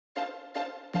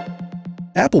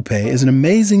Apple Pay is an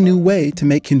amazing new way to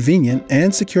make convenient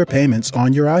and secure payments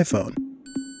on your iPhone.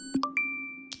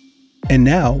 And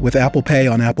now, with Apple Pay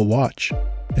on Apple Watch,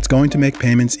 it's going to make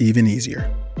payments even easier.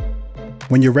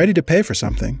 When you're ready to pay for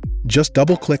something, just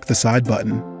double-click the side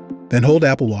button, then hold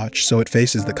Apple Watch so it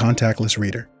faces the contactless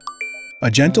reader. A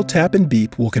gentle tap and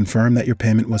beep will confirm that your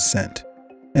payment was sent.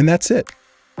 And that's it.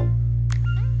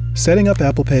 Setting up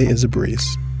Apple Pay is a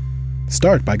breeze.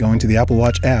 Start by going to the Apple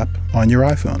Watch app on your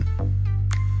iPhone.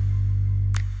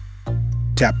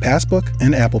 Tap Passbook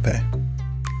and Apple Pay.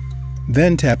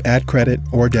 Then tap Add Credit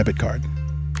or Debit Card.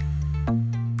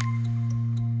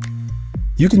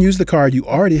 You can use the card you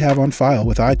already have on file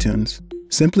with iTunes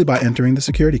simply by entering the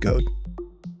security code.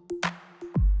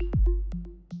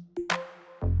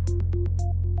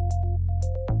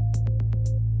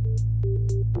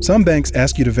 Some banks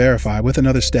ask you to verify with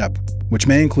another step, which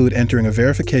may include entering a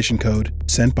verification code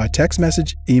sent by text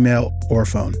message, email, or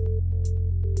phone.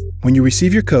 When you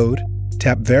receive your code,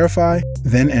 tap Verify,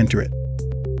 then enter it.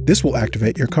 This will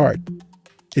activate your card.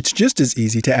 It's just as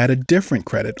easy to add a different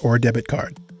credit or debit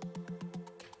card.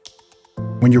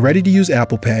 When you're ready to use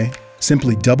Apple Pay,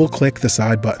 simply double-click the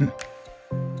side button.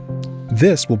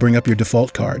 This will bring up your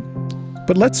default card,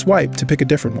 but let's swipe to pick a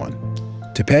different one.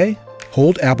 To pay,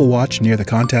 hold Apple Watch near the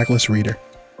contactless reader.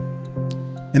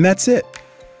 And that's it.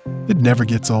 It never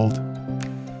gets old.